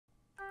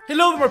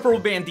Hello there my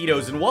Purple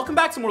Banditos, and welcome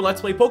back to more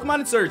Let's Play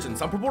Pokemon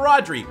Insurgence. I'm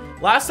PurpleRodri.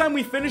 Last time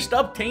we finished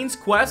up Tane's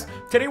quest.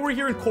 Today we're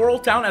here in Coral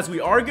Town as we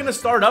are going to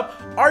start up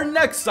our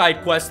next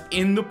side quest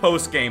in the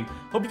post-game.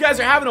 Hope you guys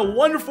are having a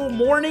wonderful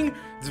morning.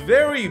 It's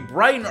very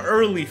bright and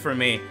early for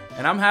me,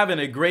 and I'm having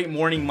a great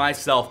morning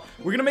myself.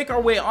 We're going to make our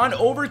way on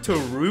over to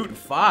Route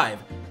 5.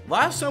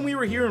 Last time we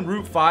were here in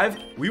Route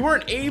 5, we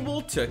weren't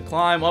able to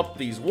climb up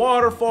these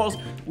waterfalls.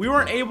 We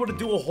weren't able to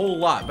do a whole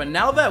lot. But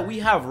now that we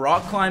have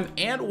rock climb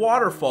and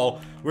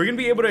waterfall, we're going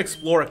to be able to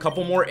explore a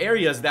couple more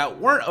areas that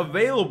weren't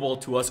available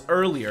to us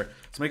earlier.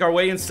 Let's make our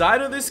way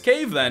inside of this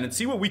cave then and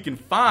see what we can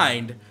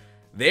find.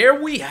 There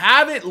we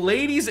have it,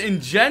 ladies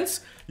and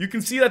gents. You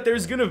can see that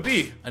there's going to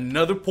be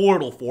another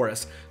portal for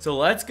us. So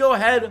let's go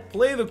ahead,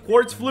 play the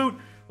quartz flute.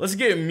 Let's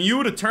get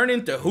Mew to turn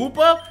into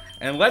Hoopa.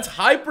 And let's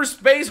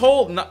hyperspace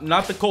hole, not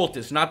the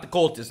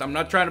cultist, I'm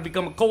not trying to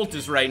become a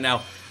cultist right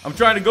now. I'm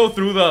trying to go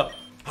through the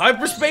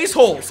hyperspace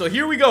hole. So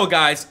here we go,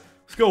 guys.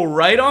 Let's go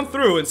right on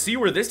through and see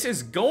where this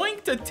is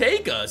going to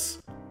take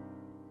us.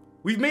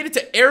 We've made it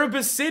to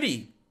Erebus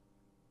City.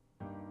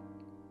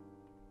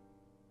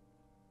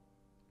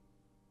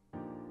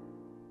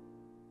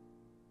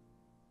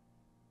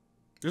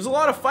 There's a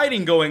lot of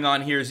fighting going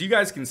on here, as you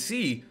guys can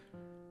see.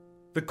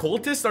 The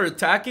cultists are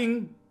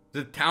attacking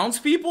the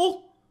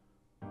townspeople.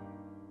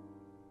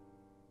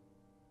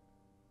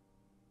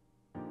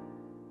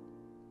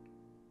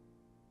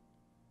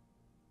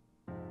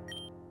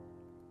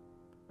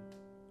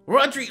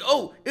 Rodri,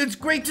 oh, it's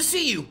great to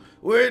see you.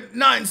 We're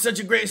not in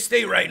such a great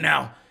state right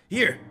now.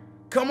 Here,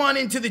 come on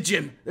into the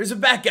gym. There's a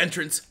back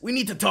entrance. We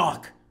need to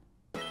talk.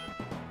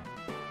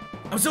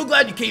 I'm so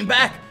glad you came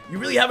back. You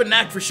really have a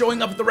knack for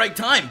showing up at the right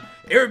time.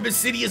 Erebus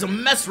City is a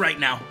mess right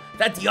now.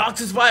 That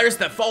Deoxys virus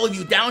that followed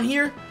you down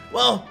here?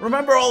 Well,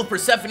 remember all of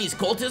Persephone's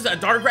cultists that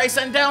Darkrai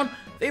sent down?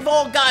 They've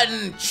all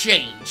gotten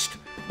changed.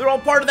 They're all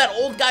part of that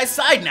old guy's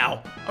side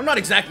now. I'm not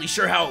exactly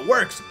sure how it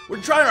works.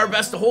 We're trying our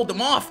best to hold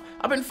them off.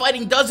 I've been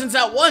fighting dozens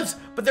at once,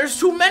 but there's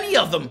too many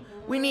of them.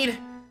 We need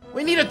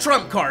a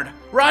trump card.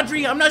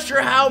 Rodri, I'm not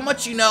sure how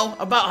much you know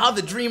about how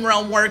the Dream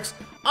Realm works.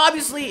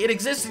 Obviously, it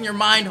exists in your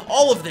mind,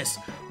 all of this.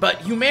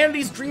 But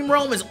humanity's Dream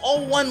Realm is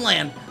all one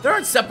land. There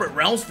aren't separate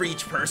realms for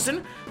each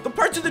person. The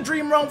parts of the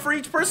Dream Realm for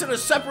each person are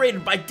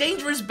separated by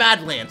dangerous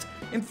Badlands.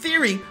 In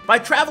theory, by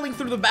traveling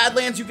through the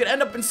Badlands, you could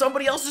end up in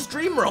somebody else's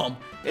Dream Realm.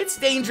 It's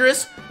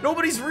dangerous.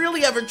 Nobody's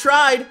really ever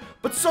tried.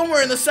 But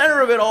somewhere in the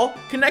center of it all,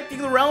 connecting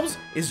the realms,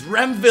 is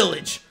Rem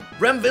Village.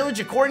 Rem Village,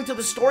 according to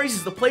the stories,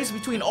 is the place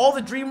between all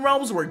the Dream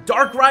Realms where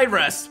Darkrai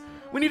rests.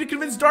 We need to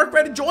convince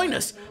Darkrai to join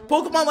us.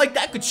 Pokemon like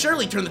that could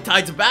surely turn the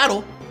tides of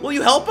battle. Will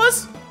you help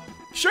us?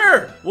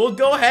 Sure, we'll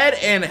go ahead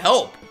and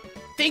help.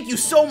 Thank you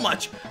so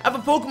much. I have a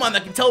Pokemon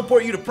that can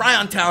teleport you to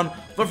Prion Town,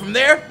 but from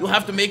there, you'll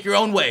have to make your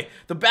own way.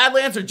 The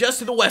Badlands are just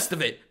to the west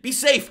of it. Be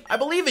safe. I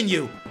believe in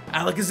you.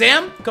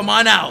 Alakazam, come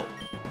on out.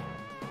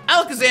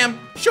 Alakazam,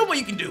 show what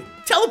you can do.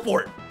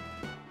 Teleport.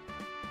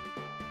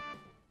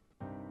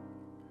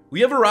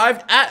 We have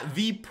arrived at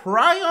the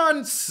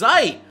Prion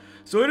site.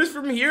 So it is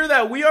from here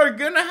that we are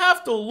gonna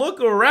have to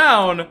look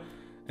around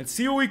and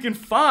see what we can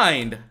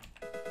find.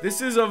 This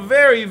is a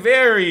very,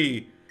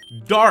 very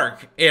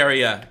dark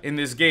area in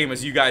this game,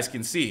 as you guys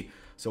can see.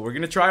 So we're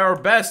gonna try our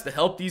best to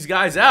help these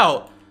guys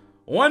out.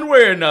 One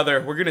way or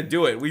another, we're gonna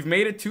do it. We've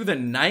made it to the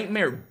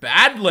Nightmare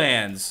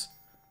Badlands.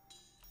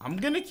 I'm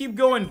gonna keep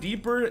going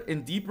deeper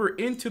and deeper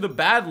into the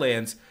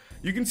Badlands.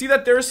 You can see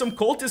that there are some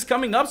cultists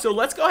coming up, so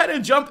let's go ahead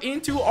and jump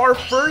into our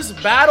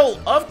first battle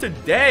of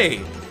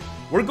today.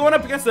 We're going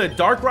up against the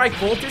Darkrai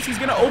cultist. He's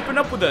gonna open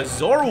up with a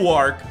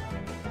Zoroark.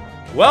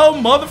 Well,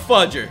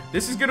 motherfudger,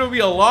 this is gonna be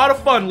a lot of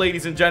fun,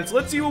 ladies and gents.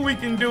 Let's see what we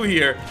can do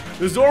here.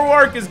 The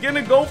Zoroark is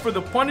gonna go for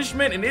the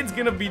punishment, and it's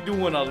gonna be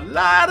doing a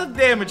lot of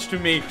damage to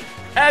me.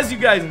 As you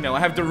guys know, I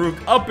have Daruk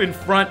up in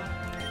front,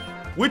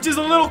 which is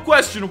a little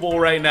questionable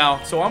right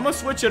now. So I'm gonna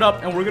switch it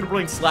up, and we're gonna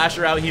bring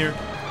Slasher out here.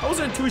 I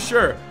wasn't too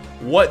sure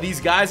what these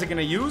guys are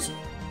gonna use.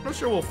 I'm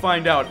sure we'll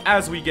find out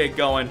as we get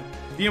going.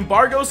 The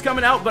embargo's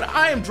coming out, but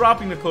I am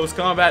dropping the close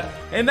combat,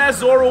 and that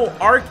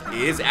Zoroark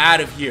is out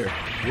of here.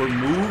 We're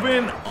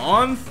moving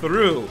on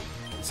through.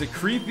 It's a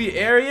creepy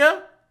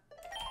area,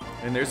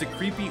 and there's a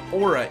creepy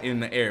aura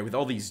in the air with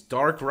all these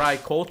Darkrai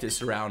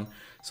cultists around.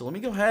 So let me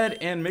go ahead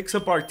and mix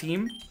up our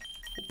team.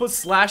 We'll put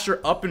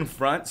Slasher up in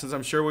front, since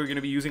I'm sure we're going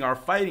to be using our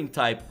fighting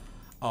type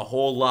a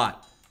whole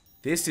lot.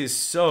 This is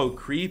so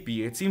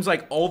creepy. It seems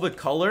like all the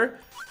color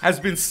has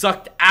been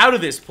sucked out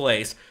of this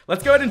place.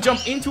 Let's go ahead and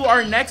jump into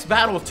our next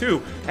battle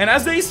too. And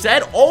as they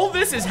said, all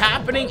this is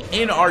happening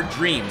in our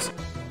dreams.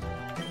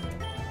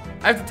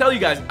 I have to tell you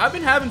guys, I've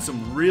been having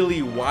some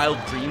really wild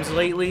dreams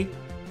lately.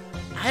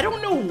 I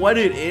don't know what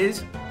it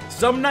is.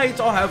 Some nights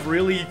I'll have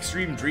really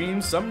extreme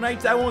dreams. Some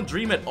nights I won't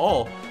dream at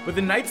all. But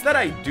the nights that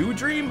I do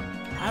dream,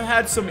 I've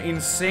had some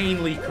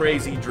insanely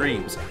crazy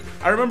dreams.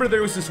 I remember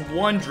there was this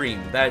one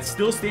dream that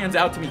still stands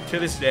out to me to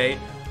this day.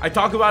 I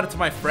talk about it to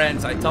my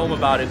friends. I tell them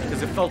about it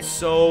because it felt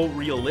so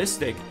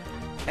realistic.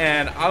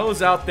 And I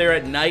was out there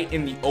at night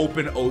in the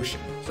open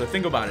ocean. So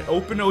think about it.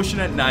 Open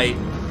ocean at night.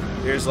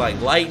 There's like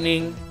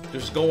lightning.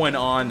 just going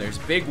on. There's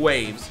big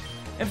waves.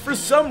 And for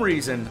some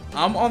reason,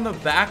 I'm on the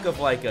back of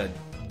like a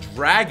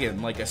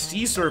dragon, like a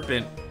sea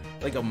serpent,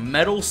 like a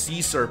metal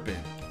sea serpent.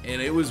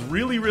 And it was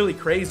really, really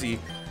crazy.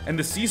 And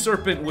the sea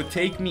serpent would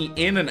take me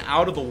in and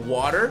out of the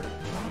water.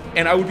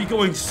 And I would be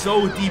going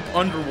so deep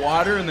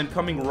underwater and then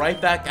coming right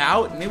back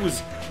out. And it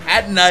was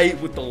at night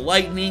with the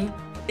lightning.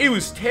 It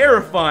was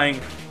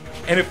terrifying.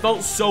 And it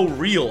felt so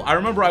real. I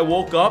remember I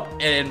woke up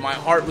and my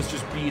heart was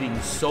just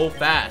beating so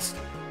fast.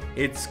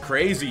 It's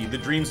crazy, the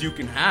dreams you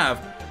can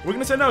have. We're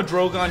gonna send out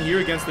Drogon here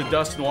against the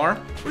Dust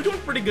Noir. We're doing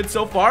pretty good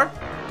so far.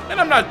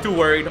 And I'm not too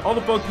worried. All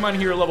the Pokemon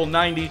here are level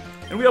 90.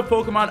 And we have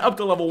Pokemon up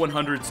to level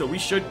 100. So we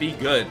should be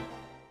good.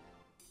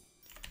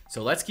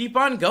 So let's keep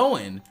on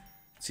going.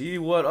 See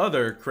what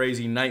other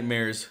crazy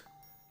nightmares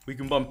we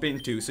can bump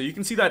into. So you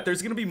can see that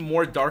there's gonna be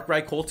more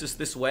Darkrai cultists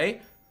this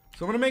way.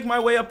 So I'm gonna make my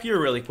way up here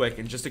really quick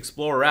and just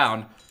explore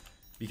around.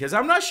 Because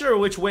I'm not sure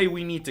which way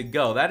we need to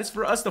go. That is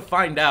for us to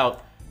find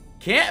out.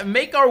 Can't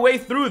make our way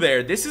through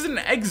there. This is an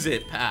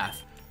exit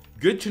path.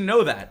 Good to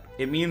know that.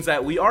 It means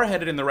that we are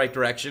headed in the right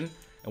direction.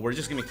 And we're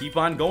just gonna keep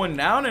on going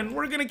down. And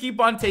we're gonna keep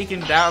on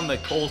taking down the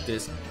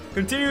cultists.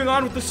 Continuing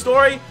on with the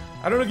story.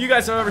 I don't know if you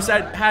guys have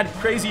ever had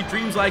crazy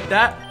dreams like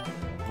that.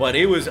 But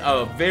it was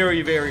a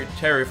very, very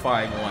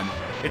terrifying one.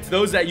 It's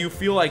those that you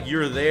feel like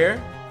you're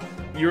there.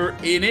 You're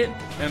in it,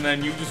 and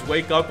then you just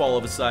wake up all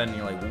of a sudden, and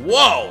you're like,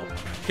 whoa!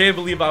 Can't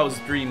believe I was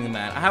dreaming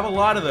that. I have a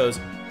lot of those,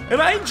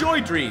 and I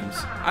enjoy dreams.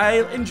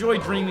 I enjoy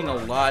dreaming a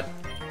lot.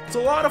 It's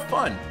a lot of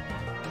fun.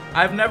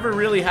 I've never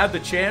really had the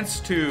chance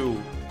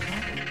to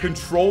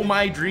control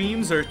my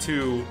dreams or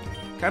to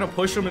kind of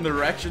push them in the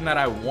direction that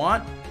I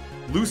want.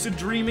 Lucid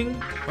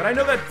dreaming, but I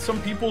know that some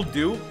people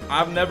do.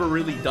 I've never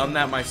really done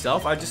that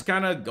myself. I just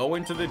kind of go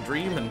into the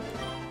dream, and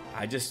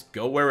I just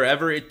go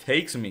wherever it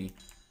takes me.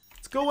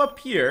 Let's go up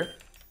here.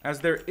 As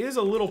there is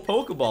a little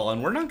Pokeball,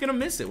 and we're not gonna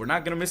miss it. We're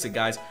not gonna miss it,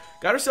 guys.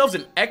 Got ourselves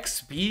an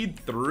X-Speed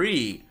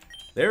 3.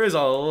 There is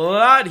a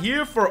lot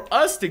here for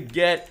us to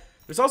get.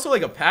 There's also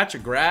like a patch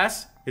of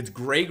grass. It's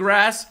gray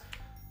grass.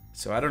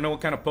 So I don't know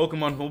what kind of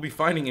Pokemon we'll be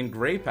finding in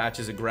gray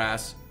patches of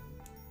grass.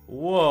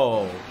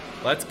 Whoa.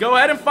 Let's go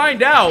ahead and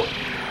find out.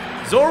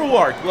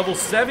 Zoroark, level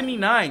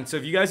 79. So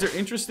if you guys are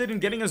interested in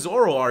getting a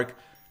Zoroark,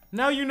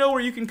 now you know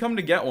where you can come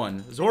to get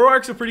one.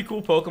 Zoroark's a pretty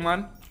cool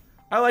Pokemon.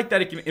 I like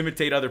that it can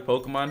imitate other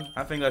Pokemon.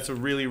 I think that's a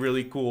really,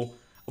 really cool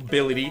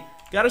ability.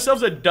 Got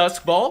ourselves a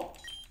Dusk Ball.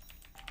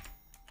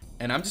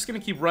 And I'm just going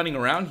to keep running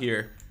around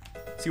here.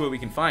 See what we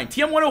can find.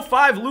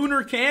 TM-105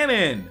 Lunar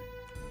Cannon.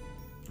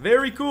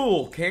 Very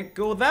cool. Can't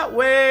go that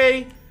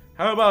way.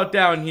 How about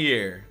down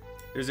here?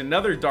 There's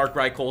another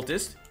Darkrai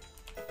cultist.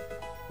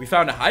 We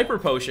found a Hyper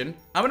Potion.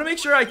 I'm going to make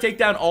sure I take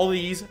down all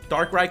these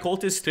Darkrai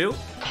cultists too.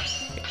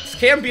 This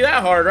can't be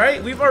that hard,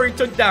 right? We've already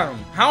took down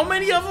how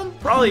many of them?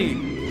 Probably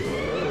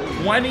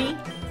 20,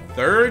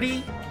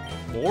 30,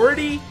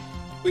 40.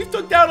 We've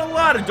took down a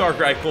lot of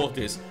Darkrai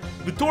cultists.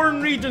 The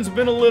Torren region's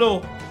been a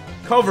little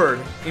covered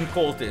in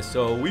cultists,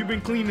 so we've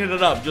been cleaning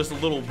it up just a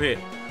little bit.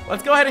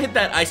 Let's go ahead and hit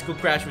that Icicle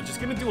Crash, which is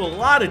going to do a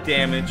lot of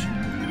damage.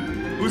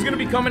 Who's going to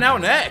be coming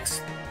out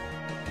next?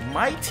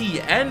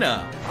 Mighty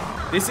Enna.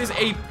 This is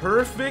a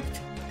perfect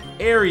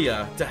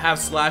area to have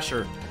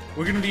Slasher.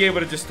 We're going to be able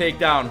to just take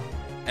down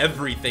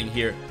everything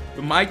here.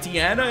 The Mighty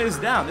Enna is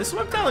down. This is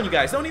what I'm telling you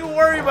guys. Don't even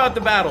worry about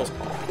the battles.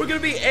 We're going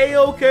to be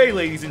A-okay,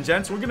 ladies and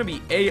gents. We're going to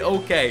be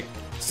A-okay.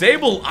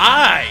 Sable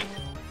Eye.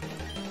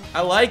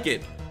 I like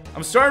it.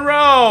 I'm starting to...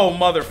 Oh,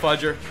 mother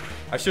fudger.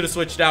 I should have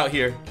switched out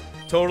here.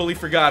 Totally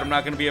forgot. I'm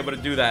not going to be able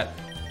to do that.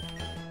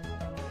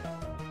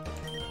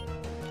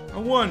 I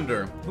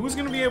wonder who's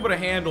going to be able to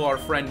handle our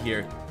friend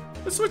here.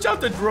 Let's switch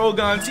out to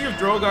Drogon. See if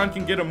Drogon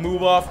can get a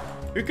move off.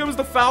 Here comes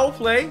the foul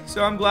play.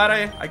 So I'm glad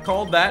I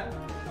called that.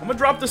 I'm going to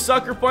drop the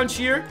Sucker Punch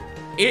here.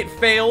 It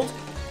failed.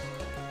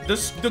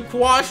 The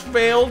Quash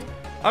failed.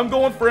 I'm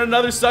going for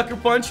another Sucker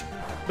Punch.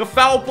 The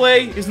foul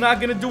play is not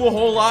going to do a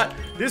whole lot.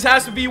 This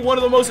has to be one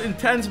of the most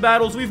intense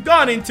battles we've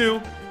gone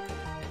into.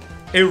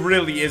 It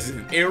really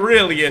isn't. It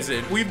really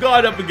isn't. We've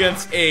gone up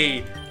against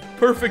a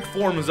perfect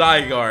form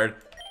Zygarde.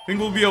 I think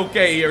we'll be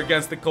okay here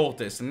against the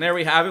cultist. And there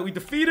we have it. We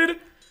defeated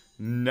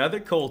another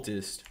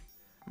cultist.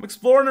 I'm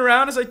exploring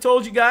around, as I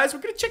told you guys.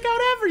 We're going to check out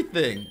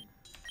everything.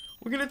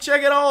 We're going to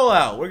check it all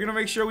out. We're going to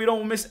make sure we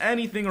don't miss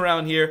anything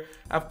around here.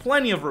 Have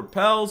plenty of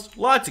repels.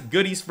 Lots of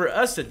goodies for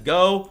us to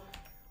go.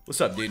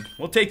 What's up, dude?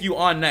 We'll take you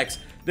on next.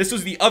 This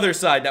was the other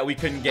side that we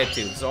couldn't get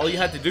to. So all you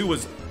had to do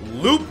was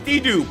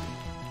loop-de-doop.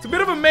 It's a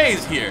bit of a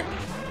maze here.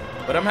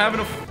 But I'm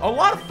having a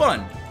lot of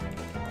fun.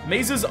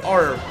 Mazes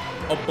are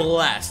a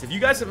blast. If you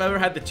guys have ever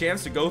had the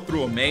chance to go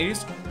through a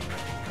maze,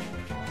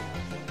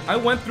 I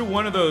went through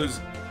one of those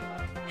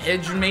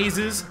hedge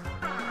mazes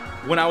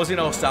when I was in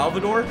El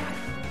Salvador,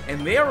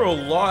 and they are a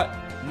lot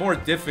more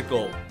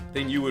difficult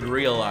than you would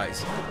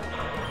realize.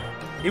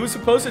 It was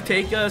supposed to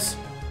take us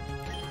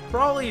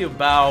probably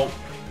about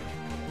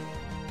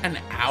an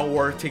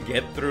hour to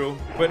get through,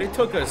 but it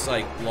took us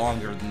like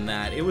longer than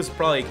that. It was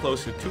probably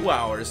close to 2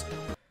 hours.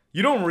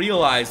 You don't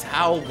realize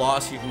how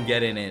lost you can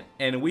get in it.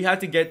 And we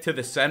had to get to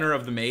the center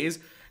of the maze,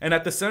 And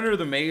at the center of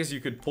the maze, you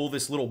could pull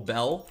this little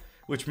bell,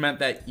 which meant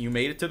that you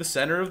made it to the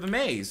center of the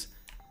maze.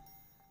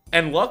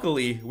 And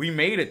luckily, we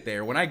made it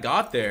there. When I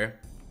got there,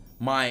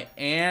 my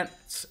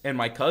aunts and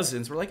my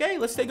cousins were like, hey,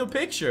 let's take a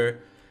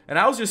picture. And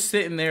I was just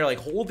sitting there, like,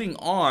 holding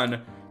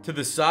on to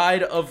the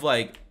side of,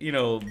 like, you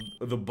know,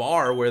 the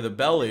bar where the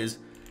bell is.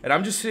 And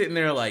I'm just sitting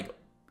there, like,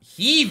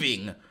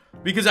 heaving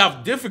because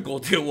how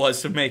difficult it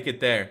was to make it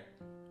there.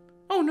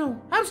 Oh,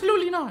 no,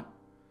 absolutely not.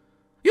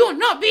 You are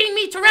not beating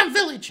me to Ram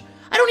Village.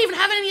 I don't even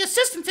have any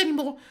assistants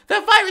anymore.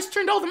 That virus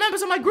turned all the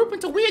members of my group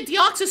into weird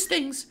Deoxys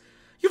things.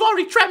 You've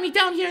already trapped me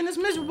down here in this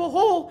miserable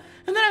hole.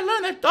 And then I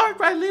learned that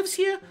Darkrai lives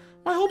here.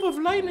 My hope of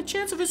light and a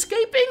chance of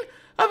escaping?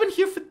 I've been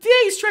here for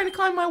days trying to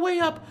climb my way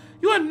up.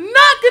 You are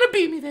not gonna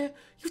beat me there.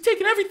 You've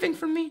taken everything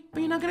from me, but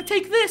you're not gonna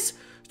take this.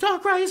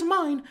 Darkrai is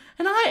mine,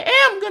 and I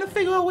am gonna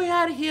figure a way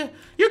out of here.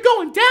 You're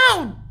going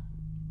down.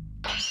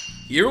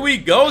 Here we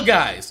go,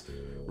 guys.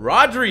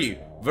 Rodri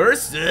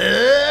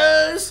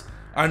versus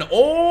an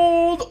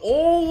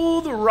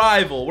old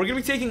rival. We're gonna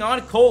be taking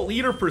on cult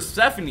leader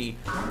Persephone.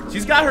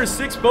 She's got her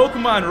 6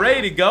 Pokemon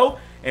ready to go,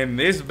 and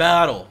this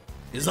battle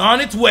is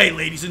on its way,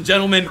 ladies and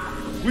gentlemen.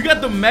 We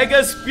got the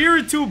Mega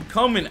Spiritomb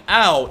coming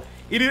out.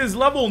 It is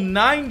level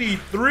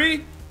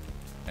 93,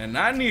 and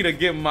I need to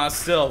get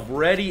myself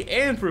ready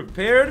and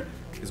prepared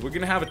because we're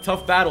gonna have a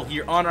tough battle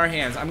here on our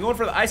hands. I'm going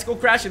for the Icicle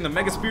Crash, and the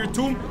Mega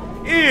Spiritomb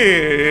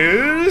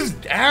is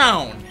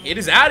down. It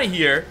is out of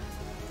here.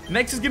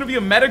 Next is gonna be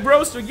a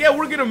Metagross, so yeah,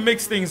 we're gonna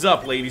mix things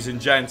up, ladies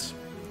and gents.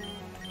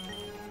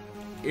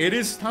 It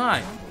is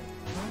time.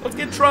 Let's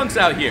get Trunks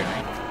out here.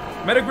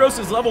 Metagross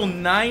is level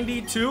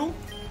 92.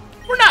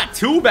 We're not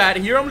too bad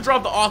here. I'm gonna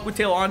drop the Aqua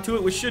Tail onto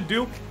it, which should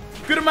do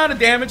a good amount of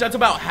damage. That's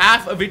about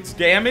half of its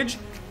damage.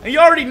 And you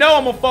already know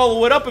I'm gonna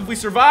follow it up if we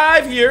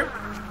survive here.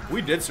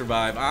 We did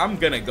survive. I'm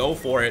gonna go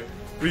for it.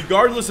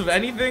 Regardless of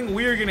anything,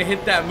 we are gonna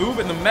hit that move,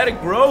 and the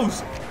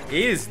Metagross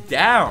is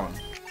down.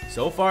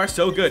 So far,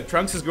 so good.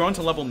 Trunks has grown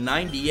to level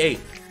 98.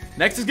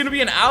 Next is gonna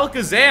be an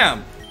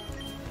Alakazam.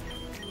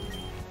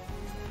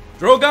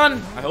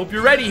 Drogon, I hope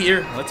you're ready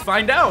here. Let's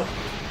find out.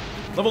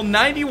 Level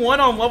 91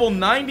 on level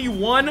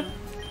 91.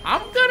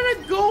 I'm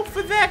gonna go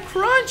for that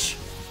Crunch.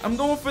 I'm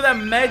going for that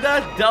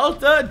Mega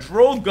Delta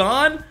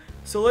Drogon.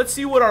 So let's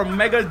see what our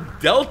Mega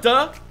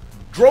Delta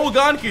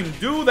Drogon can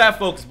do. That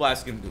Focus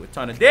Blast is gonna do a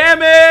ton of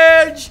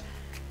damage.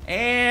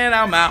 And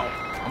I'm out.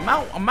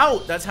 I'm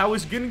out. That's how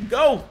it's gonna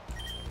go.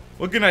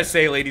 What can I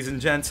say, ladies and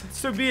gents?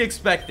 It's to be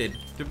expected.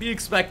 To be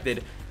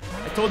expected.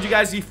 I told you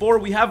guys before,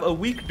 we have a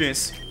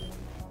weakness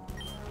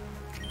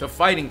to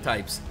fighting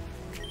types,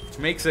 which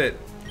makes it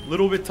a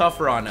little bit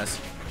tougher on us.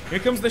 Here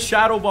comes the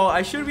Shadow Ball.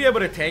 I should be able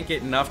to tank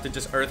it enough to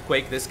just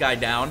Earthquake this guy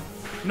down.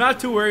 I'm not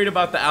too worried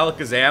about the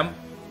Alakazam.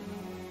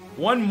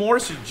 One more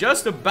should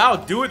just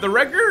about do it. The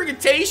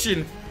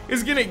Regurgitation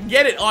is going to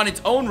get it on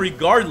its own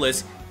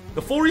regardless.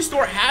 The full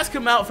restore has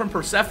come out from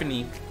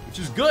Persephone, which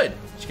is good.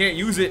 She can't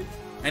use it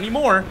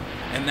anymore,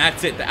 and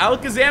that's it. The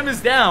Alakazam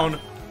is down.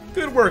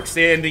 Good work,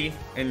 Sandy,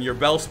 and your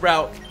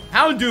Bellsprout.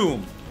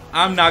 Houndoom,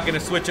 I'm not going to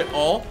switch at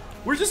all.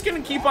 We're just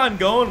going to keep on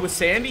going with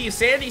Sandy.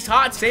 Sandy's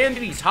hot.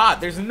 Sandy's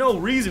hot. There's no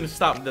reason to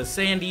stop the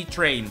Sandy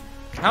train.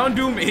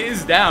 Houndoom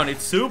is down.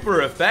 It's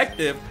super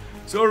effective.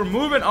 So we're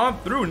moving on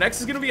through. Next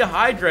is going to be a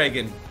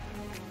Hydreigon.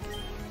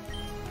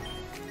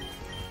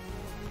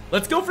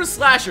 Let's go for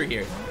Slasher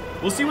here.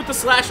 We'll see what the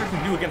Slasher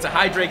can do against a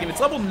Hydreigon. It's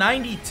level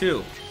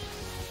 92.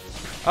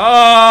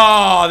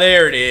 Oh,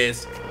 there it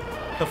is.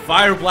 The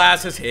Fire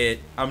Blast has hit.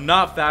 I'm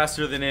not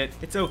faster than it.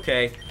 It's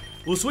okay.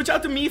 We'll switch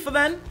out to Mifa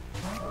then.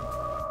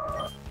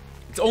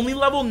 It's only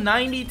level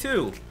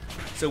 92.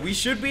 So we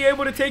should be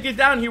able to take it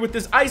down here with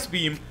this Ice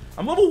Beam.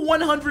 I'm level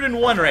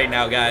 101 right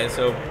now, guys.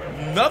 So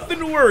nothing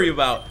to worry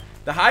about.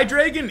 The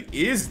Hydreigon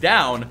is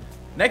down.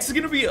 Next is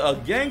going to be a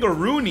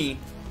Gangaroony.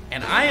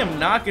 And I am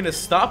not going to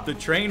stop the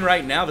train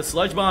right now. The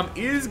Sludge Bomb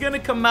is going to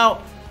come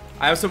out.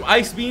 I have some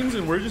Ice Beams,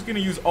 and we're just going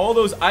to use all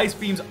those Ice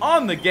Beams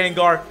on the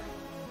Gengar.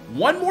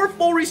 One more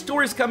full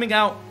restore is coming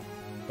out.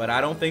 But I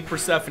don't think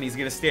Persephone is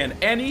going to stand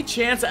any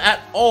chance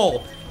at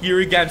all here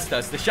against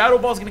us. The Shadow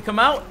Ball is going to come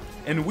out,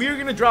 and we're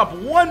going to drop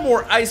one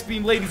more Ice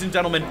Beam, ladies and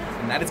gentlemen,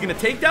 and that is going to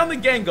take down the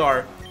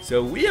Gengar.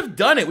 So we have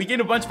done it. We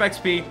gained a bunch of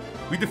XP.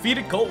 We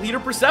defeated cult leader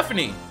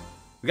Persephone.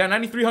 We got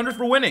 9,300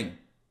 for winning.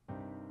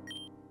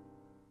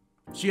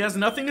 She has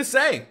nothing to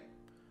say.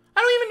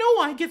 I don't even know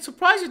why I get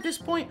surprised at this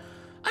point.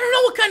 I don't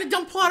know what kind of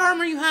dumb plot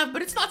armor you have,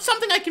 but it's not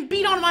something I can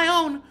beat on my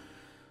own.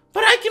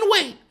 But I can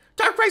wait.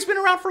 Darkrai's been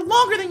around for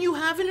longer than you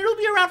have, and it'll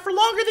be around for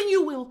longer than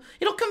you will.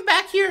 It'll come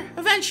back here,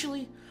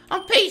 eventually.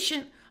 I'm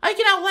patient. I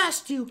can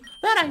outlast you.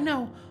 That I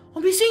know.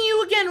 I'll be seeing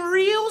you again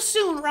real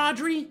soon,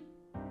 Rodri.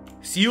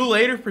 See you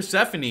later,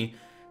 Persephone.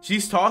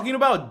 She's talking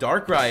about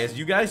Darkrai, as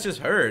you guys just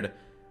heard.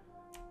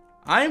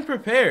 I am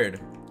prepared.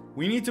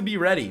 We need to be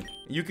ready.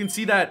 You can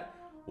see that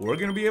we're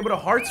going to be able to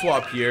Heart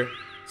Swap here.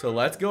 So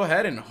let's go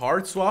ahead and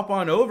Heart Swap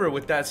on over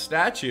with that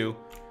statue.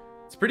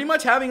 It's pretty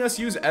much having us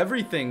use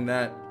everything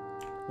that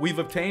we've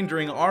obtained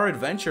during our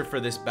adventure for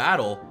this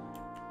battle.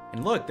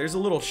 And look, there's a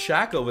little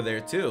shack over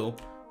there too.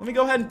 Let me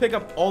go ahead and pick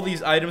up all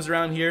these items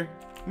around here.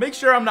 Make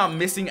sure I'm not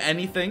missing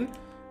anything.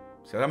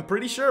 So I'm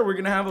pretty sure we're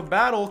going to have a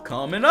battle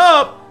coming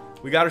up.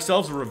 We got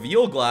ourselves a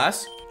reveal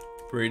glass.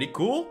 Pretty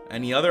cool.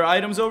 Any other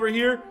items over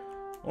here?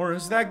 Or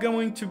is that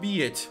going to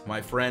be it,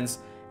 my friends?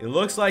 It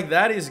looks like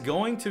that is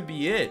going to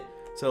be it.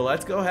 So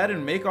let's go ahead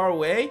and make our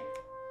way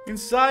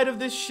inside of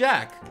this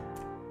shack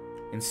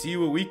and see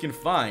what we can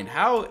find.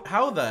 How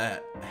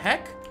the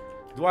heck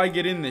do I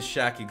get in this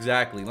shack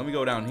exactly? Let me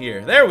go down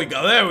here. There we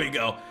go, there we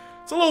go.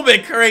 It's a little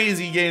bit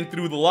crazy getting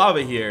through the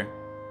lava here.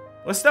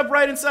 Let's step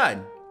right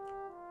inside.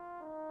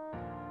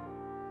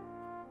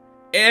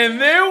 And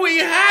there we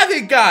have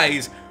it,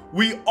 guys.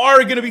 We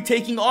are going to be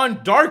taking on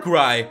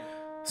Darkrai.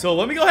 So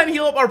let me go ahead and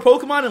heal up our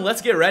Pokemon and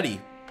let's get ready.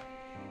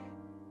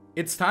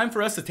 It's time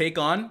for us to take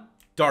on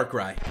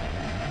Darkrai.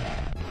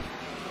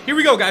 Here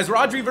we go, guys.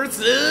 Rodri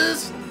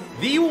versus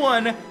the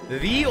one,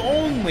 the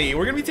only.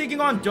 We're going to be taking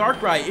on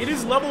Darkrai. It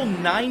is level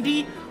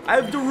 90. I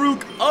have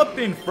Daruk up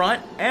in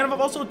front, and I've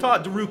also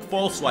taught Daruk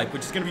False Swipe,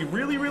 which is going to be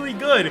really, really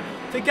good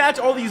to catch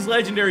all these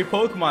legendary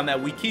Pokemon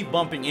that we keep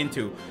bumping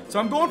into. So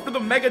I'm going for the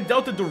Mega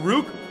Delta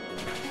Daruk,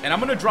 and I'm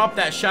going to drop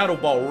that Shadow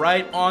Ball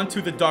right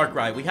onto the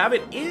Darkrai. We have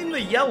it in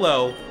the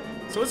yellow,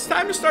 so it's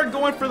time to start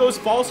going for those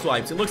False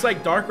Swipes. It looks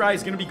like Darkrai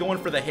is going to be going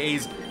for the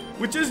Haze,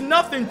 which is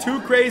nothing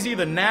too crazy,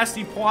 the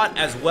nasty plot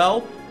as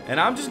well. And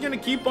I'm just going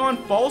to keep on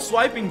False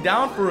Swiping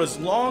down for as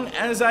long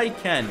as I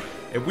can.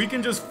 If we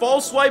can just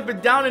False Swipe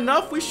it down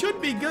enough, we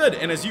should be good.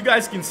 And as you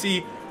guys can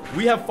see,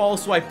 we have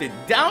False Swiped it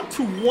down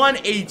to 1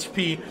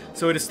 HP.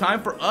 So it is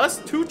time for us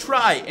to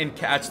try and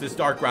catch this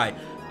Darkrai.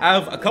 I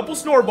have a couple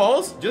Snore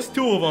Balls, just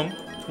 2 of them,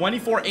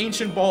 24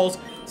 Ancient Balls,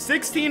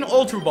 16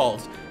 Ultra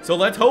Balls. So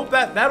let's hope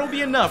that that'll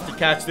be enough to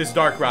catch this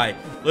Darkrai.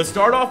 Let's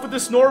start off with the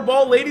Snore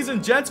Ball, ladies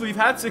and gents. We've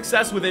had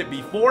success with it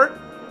before,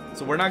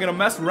 so we're not going to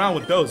mess around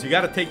with those. You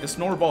got to take the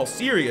Snore Ball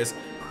serious.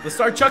 Let's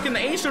start chucking the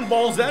Ancient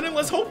Balls then, and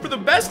let's hope for the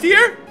best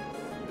here.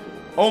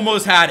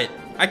 Almost had it.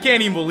 I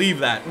can't even believe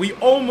that. We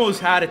almost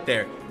had it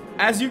there.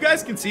 As you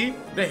guys can see,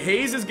 the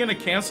Haze is going to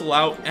cancel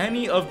out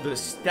any of the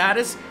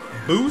status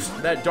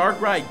boost that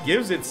Darkrai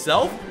gives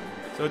itself.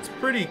 So it's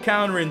pretty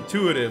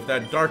counterintuitive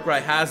that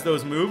Darkrai has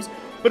those moves.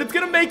 But it's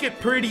going to make it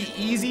pretty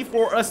easy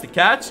for us to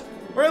catch.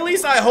 Or at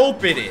least I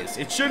hope it is.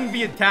 It shouldn't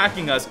be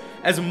attacking us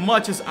as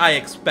much as I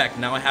expect.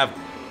 Now I have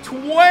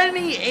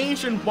 20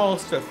 Ancient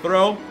Balls to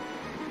throw.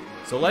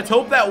 So let's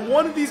hope that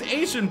one of these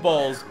Ancient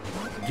Balls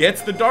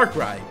gets the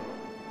Darkrai.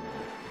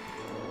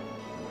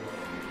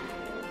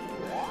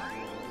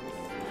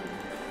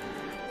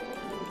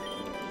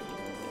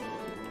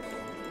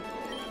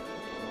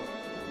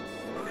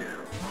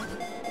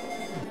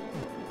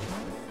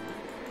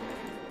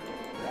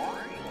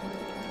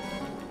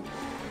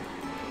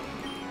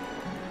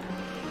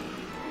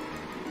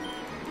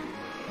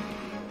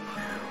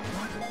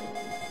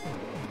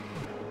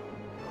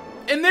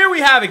 And there we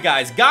have it,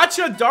 guys.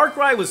 Gotcha.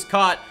 Darkrai was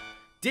caught.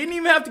 Didn't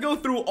even have to go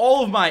through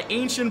all of my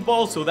Ancient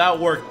Balls, so that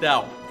worked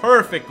out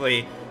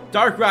perfectly.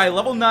 Darkrai,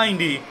 level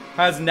 90,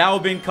 has now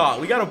been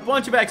caught. We got a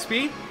bunch of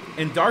XP,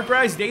 and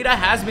Darkrai's data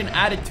has been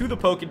added to the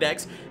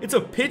Pokedex. It's a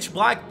pitch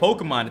black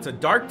Pokemon. It's a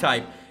dark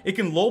type. It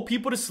can lull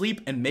people to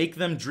sleep and make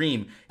them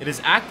dream. It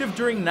is active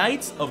during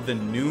nights of the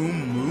new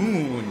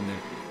moon.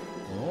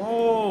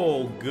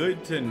 Oh,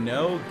 good to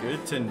know,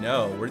 good to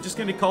know. We're just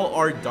going to call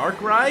our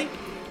Darkrai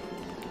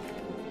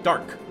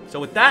Dark. So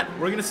with that,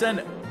 we're going to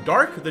send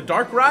Dark, the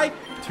Darkrai,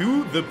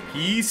 to the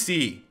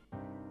PC.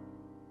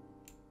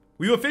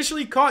 We've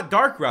officially caught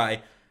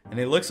Darkrai, and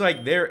it looks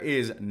like there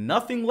is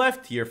nothing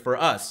left here for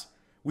us.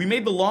 We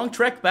made the long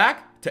trek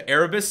back to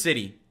Erebus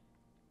City.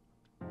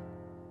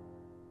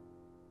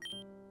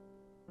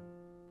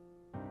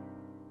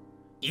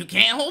 You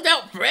can't hold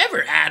out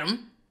forever,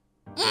 Adam.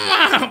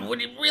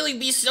 Would it really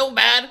be so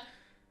bad?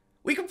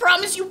 We can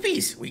promise you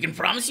peace. We can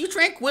promise you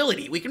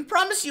tranquility. We can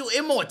promise you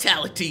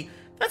immortality.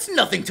 That's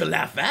nothing to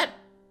laugh at.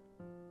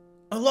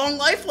 A long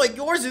life like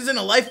yours isn't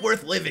a life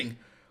worth living.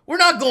 We're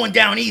not going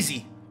down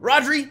easy.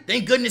 Rodri,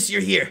 thank goodness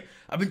you're here.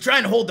 I've been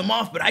trying to hold them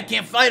off, but I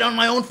can't fight on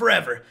my own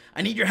forever.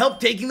 I need your help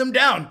taking them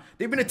down.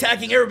 They've been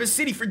attacking Erebus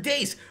City for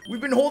days.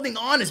 We've been holding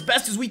on as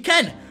best as we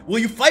can. Will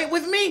you fight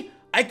with me?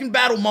 I can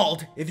battle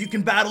Mauled if you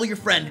can battle your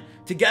friend.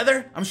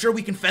 Together, I'm sure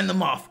we can fend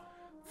them off.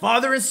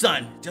 Father and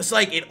son, just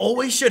like it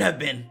always should have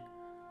been.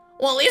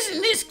 Well,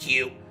 isn't this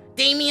cute?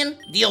 Damien,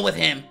 deal with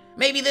him.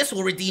 Maybe this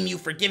will redeem you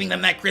for giving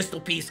them that crystal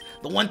piece,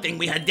 the one thing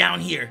we had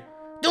down here.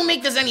 Don't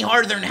make this any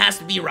harder than it has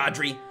to be,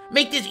 Rodri.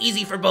 Make this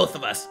easy for both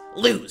of us.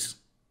 Lose.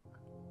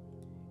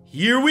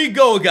 Here we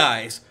go,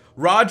 guys.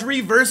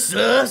 Rodri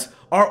versus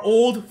our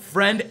old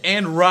friend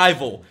and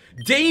rival,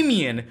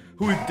 Damien,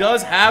 who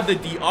does have the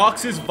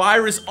Deoxys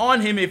virus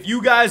on him, if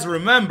you guys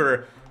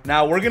remember.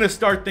 Now, we're going to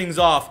start things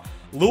off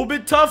a little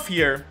bit tough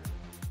here.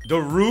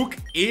 Daruk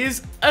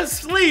is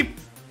asleep,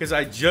 because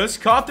I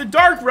just caught the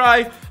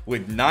Darkrai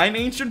with 9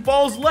 Ancient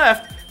Balls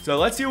left. So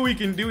let's see what we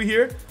can do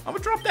here. I'm going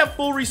to drop that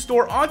full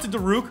restore onto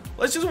Daruk.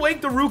 Let's just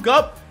wake Daruk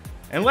up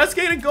and let's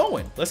get it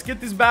going. Let's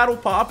get this battle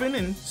popping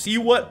and see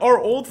what our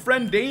old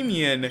friend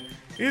Damien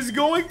is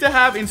going to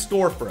have in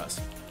store for us.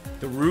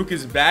 The Rook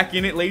is back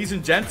in it, ladies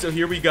and gents, so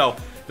here we go.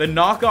 The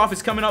knockoff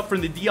is coming up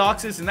from the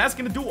Deoxys, and that's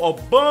going to do a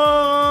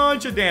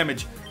bunch of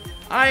damage.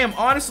 I am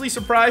honestly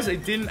surprised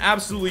it didn't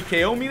absolutely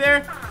KO me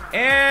there.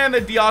 And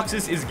the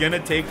Deoxys is going to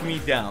take me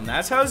down.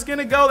 That's how it's going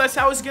to go. That's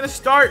how it's going to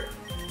start.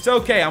 It's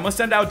okay. I'm going to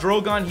send out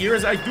Drogon here,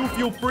 as I do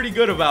feel pretty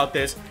good about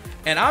this.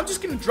 And I'm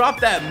just going to drop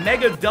that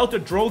Mega Delta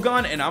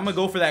Drogon, and I'm going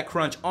to go for that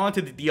crunch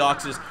onto the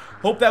Deoxys.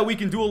 Hope that we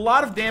can do a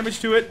lot of damage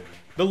to it.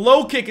 The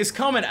low kick is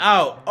coming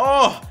out.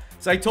 Oh,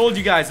 as I told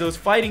you guys, those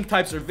fighting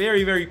types are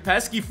very, very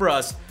pesky for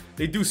us.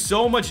 They do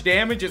so much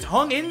damage. It's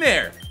hung in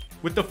there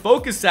with the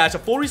Focus Sash. A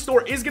full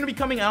restore is going to be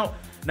coming out.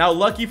 Now,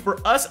 lucky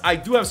for us, I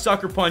do have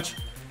Sucker Punch,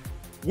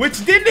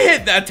 which didn't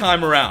hit that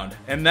time around.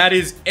 And that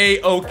is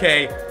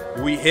A-okay.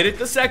 We hit it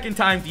the second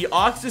time. The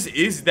Deoxys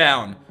is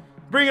down.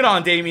 Bring it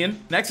on,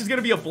 Damien. Next is going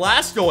to be a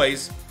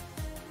Blastoise.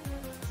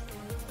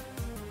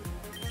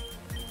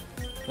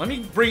 Let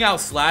me bring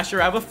out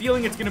Slasher. I have a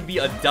feeling it's going to be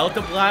a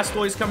Delta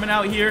Blastoise coming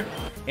out here.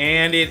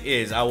 And it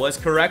is. I was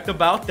correct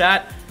about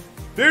that.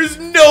 There's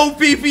no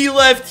PP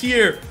left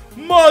here.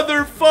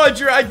 Mother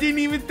fudger. I didn't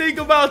even think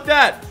about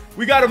that.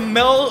 We got a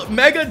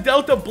Mega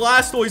Delta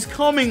Blastoise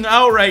coming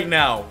out right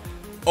now.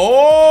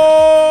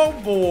 Oh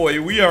boy,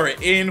 we are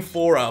in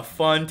for a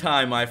fun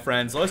time, my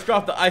friends. Let's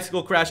drop the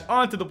Icicle Crash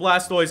onto the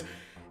Blastoise.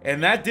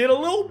 And that did a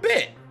little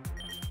bit.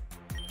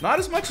 Not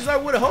as much as I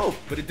would have hoped,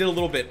 but it did a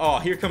little bit. Oh,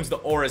 here comes the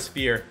Aura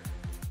Sphere.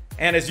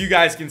 And as you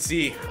guys can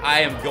see,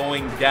 I am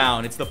going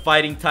down. It's the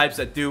fighting types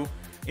that do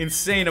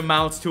insane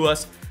amounts to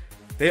us.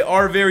 They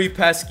are very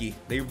pesky.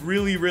 They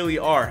really, really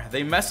are.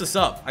 They mess us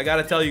up. I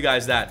gotta tell you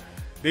guys that.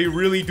 They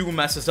really do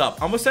mess us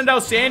up. I'm gonna send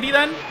out Sandy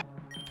then.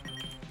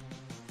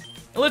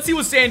 And let's see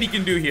what Sandy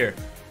can do here.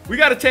 We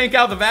gotta tank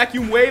out the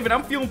Vacuum Wave, and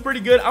I'm feeling pretty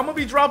good. I'm gonna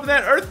be dropping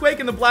that Earthquake,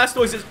 and the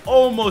Blastoise is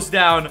almost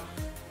down.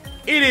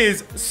 It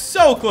is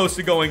so close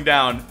to going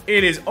down.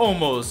 It is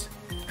almost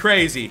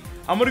crazy.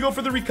 I'm gonna go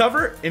for the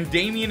Recover, and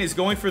Damien is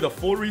going for the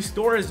full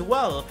restore as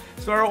well.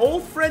 So our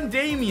old friend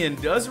Damien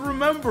does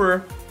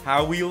remember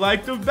how we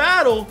like to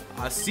battle.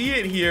 I see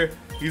it here.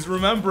 He's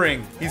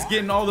remembering. He's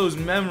getting all those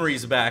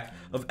memories back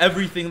of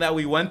everything that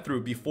we went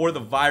through before the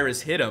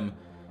virus hit him.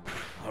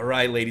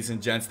 Alright, ladies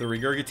and gents, the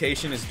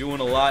regurgitation is doing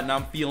a lot, and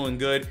I'm feeling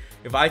good.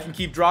 If I can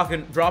keep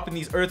dropping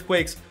these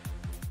Earthquakes.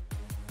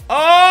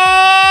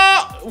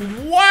 Oh,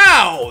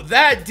 wow!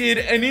 That did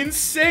an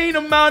insane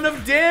amount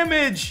of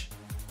damage.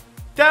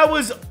 That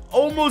was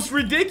almost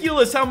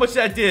ridiculous how much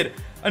that did.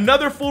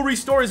 Another full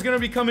restore is going to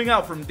be coming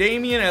out from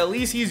Damien. At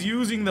least he's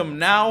using them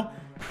now.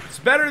 It's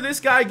better this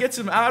guy gets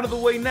him out of the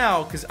way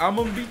now, because I'm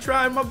going to be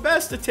trying my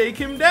best to take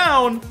him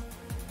down.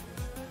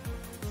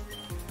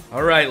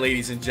 Alright,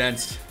 ladies and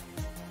gents.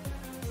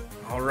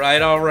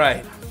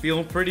 Alright.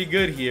 Feeling pretty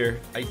good here.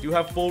 I do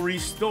have full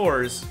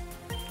restores.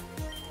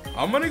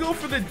 I'm going to go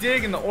for the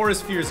Dig, and the Aura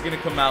Sphere is going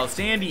to come out.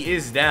 Sandy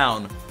is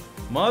down.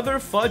 Mother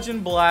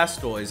fudging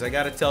Blastoise. I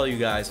got to tell you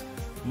guys.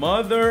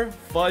 Mother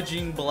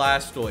fudging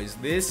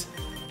Blastoise. This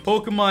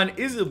Pokemon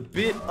is a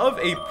bit of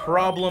a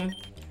problem.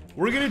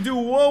 We're going to do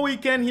what we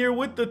can here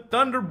with the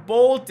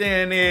Thunderbolt,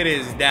 and it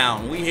is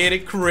down. We hit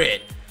it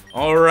crit.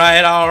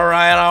 Alright.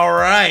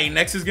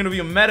 Next is going to be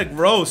a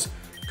Metagross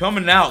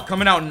coming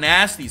out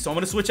nasty. So I'm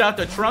going to switch out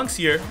to Trunks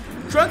here.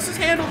 Trunks has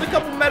handled a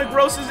couple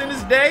Metagrosses in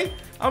his day.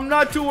 I'm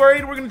not too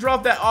worried. We're going to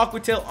drop that Aqua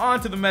Tail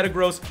onto the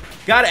Metagross.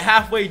 Got it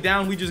halfway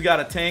down. We just got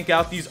to tank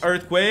out these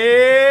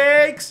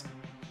Earthquakes.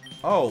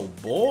 Oh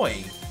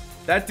boy.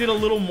 That did a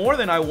little more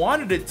than I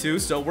wanted it to.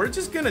 So we're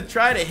just going to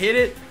try to hit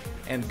it.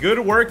 And good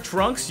work,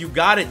 Trunks. You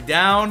got it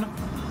down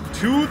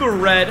to the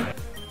red.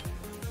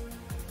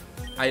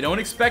 I don't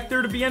expect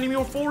there to be any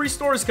more full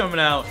restores coming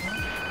out.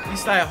 At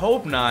least I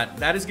hope not.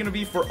 That is going to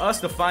be for us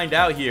to find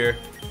out here.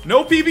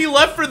 No PB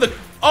left for the...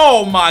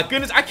 Oh my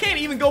goodness. I can't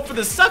even go for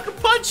the Sucker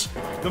Punch.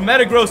 The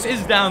Metagross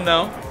is down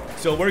though.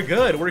 So we're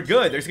good.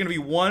 There's going to be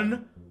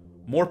one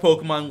more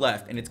Pokemon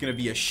left. And it's going to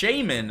be a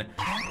Shaman.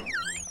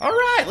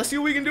 Alright, let's see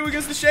what we can do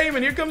against the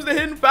Shaman. Here comes the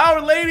Hidden Power,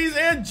 ladies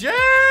and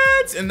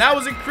gents. And that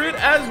was a crit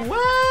as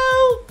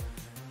well.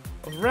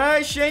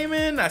 Alright,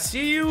 Shaman. I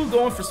see you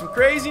going for some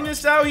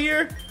craziness out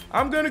here.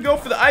 I'm going to go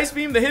for the Ice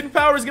Beam. The Hidden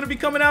Power is going to be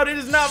coming out. It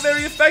is not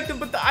very effective,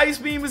 but the Ice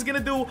Beam is going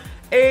to do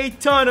a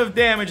ton of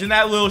damage. And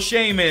that little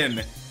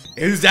Shaman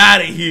is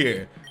out of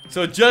here.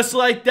 So just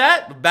like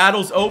that, the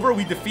battle's over.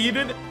 We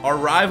defeated our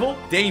rival,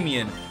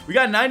 Damien. We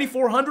got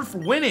 9,400 for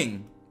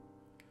winning.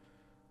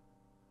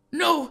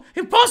 No,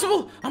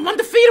 impossible! I'm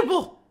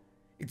undefeatable!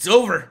 It's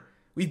over.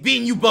 We've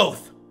beaten you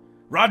both.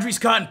 Rodri's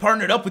caught and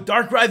partnered up with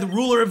Darkrai, the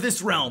ruler of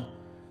this realm.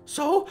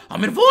 So,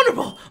 I'm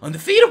invulnerable,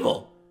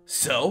 undefeatable.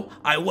 So,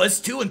 I was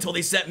too until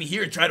they set me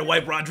here and tried to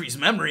wipe Rodri's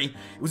memory.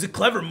 It was a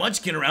clever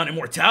munchkin around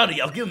immortality,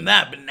 I'll give him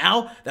that, but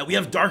now that we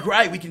have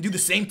Darkrai, we can do the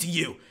same to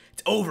you.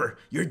 It's over.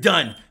 You're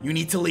done. You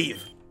need to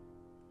leave.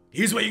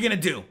 Here's what you're gonna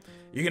do.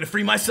 You're gonna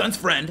free my son's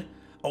friend.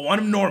 I want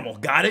him normal,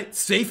 got it?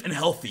 Safe and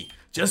healthy,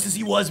 just as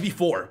he was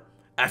before.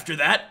 After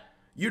that,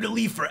 you're to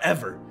leave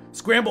forever.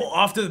 Scramble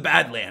off to the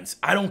Badlands.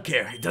 I don't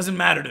care. It doesn't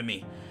matter to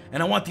me.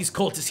 And I want these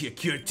cultists here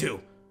cured too.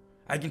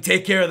 I can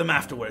take care of them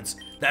afterwards.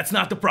 That's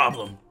not the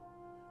problem.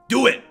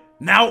 Do it,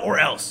 now or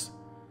else.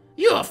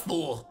 You're a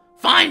fool.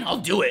 Fine, I'll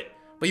do it.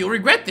 But you'll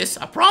regret this,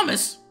 I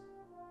promise.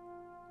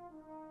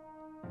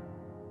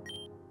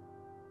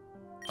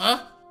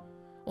 Huh?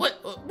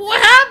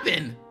 What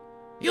happened?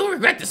 You'll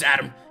regret this,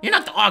 Adam. You're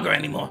not the augur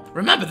anymore.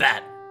 Remember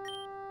that.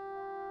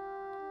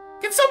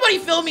 Can somebody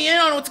fill me in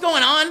on what's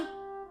going on?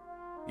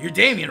 You're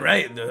Damien,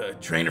 right? The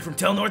trainer from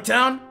Telnorth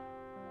Town?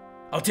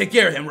 I'll take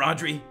care of him,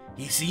 Rodri.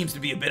 He seems to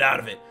be a bit out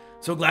of it.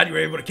 So glad you were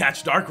able to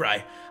catch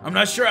Darkrai. I'm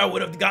not sure I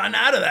would have gotten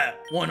out of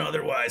that one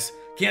otherwise.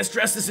 Can't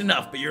stress this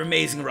enough, but you're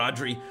amazing,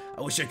 Rodri.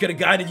 I wish I could have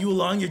guided you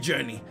along your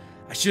journey.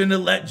 I shouldn't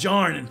have let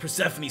Jarn and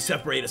Persephone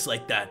separate us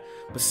like that.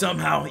 But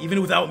somehow,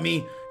 even without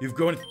me, you've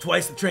grown into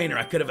twice the trainer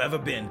I could have ever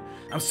been.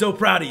 I'm so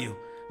proud of you.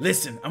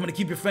 Listen, I'm gonna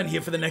keep your friend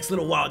here for the next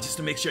little while just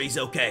to make sure he's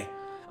okay.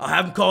 I'll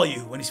have him call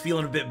you when he's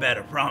feeling a bit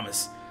better,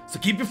 promise. So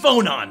keep your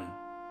phone on.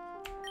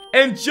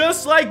 And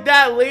just like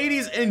that,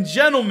 ladies and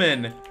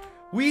gentlemen,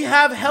 we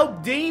have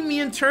helped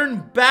Damien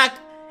turn back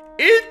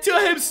into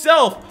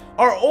himself.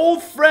 Our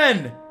old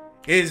friend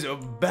is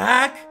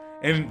back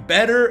and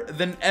better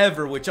than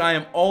ever, which I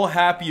am all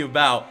happy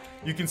about.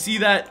 You can see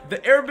that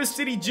the Erebus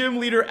City gym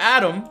leader,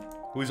 Adam,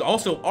 who is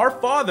also our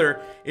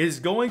father, is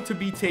going to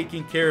be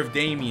taking care of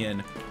Damien,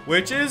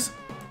 which is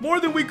more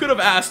than we could have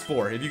asked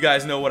for, if you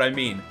guys know what I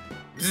mean.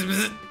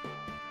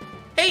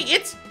 Hey,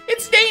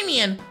 it's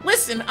Damien.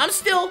 Listen, I'm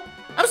still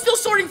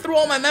sorting through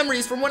all my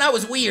memories from when I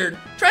was weird,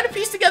 trying to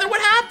piece together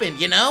what happened,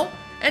 you know?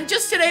 And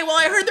just today, while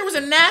I heard there was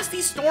a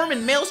nasty storm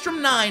in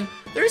Maelstrom 9,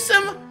 there's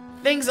some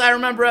things I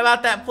remember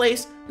about that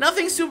place.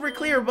 Nothing super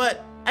clear,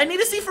 but I need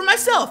to see for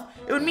myself.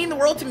 It would mean the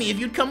world to me if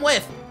you'd come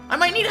with. I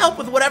might need help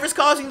with whatever's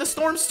causing the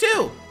storms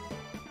too.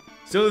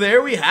 So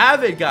there we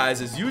have it,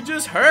 guys. As you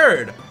just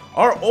heard,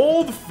 our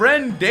old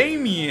friend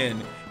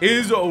Damien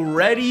is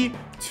ready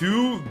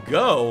to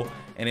go.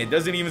 And it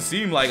doesn't even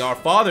seem like our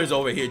father's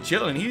over here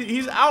chilling.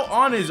 He's out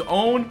on his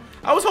own.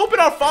 I was hoping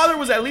our father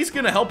was at least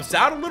going to help us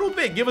out a little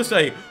bit. Give us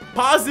a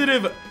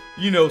positive,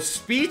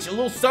 speech. A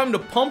little something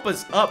to pump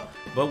us up.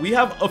 But we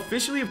have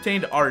officially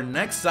obtained our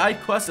next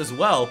side quest as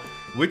well,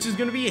 which is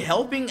going to be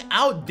helping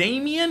out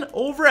Damien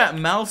over at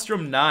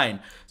Maelstrom 9.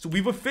 So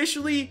we've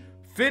officially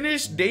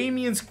finished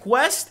Damien's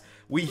quest.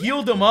 We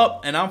healed him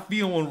up, and I'm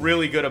feeling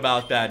really good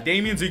about that.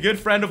 Damien's a good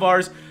friend of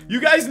ours.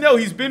 You guys know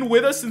he's been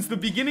with us since the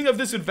beginning of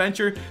this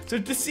adventure, so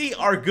to see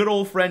our good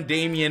old friend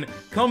Damien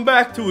come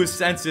back to his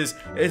senses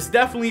is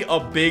definitely a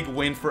big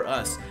win for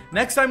us.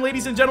 Next time,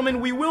 ladies and gentlemen,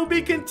 we will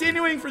be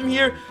continuing from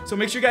here, so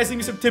make sure you guys leave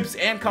me some tips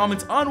and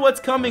comments on what's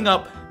coming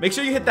up. Make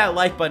sure you hit that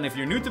like button. If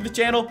you're new to the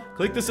channel,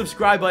 click the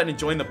subscribe button and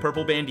join the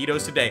Purple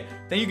Banditos today.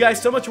 Thank you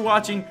guys so much for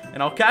watching,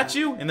 and I'll catch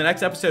you in the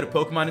next episode of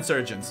Pokemon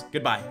Insurgence.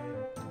 Goodbye.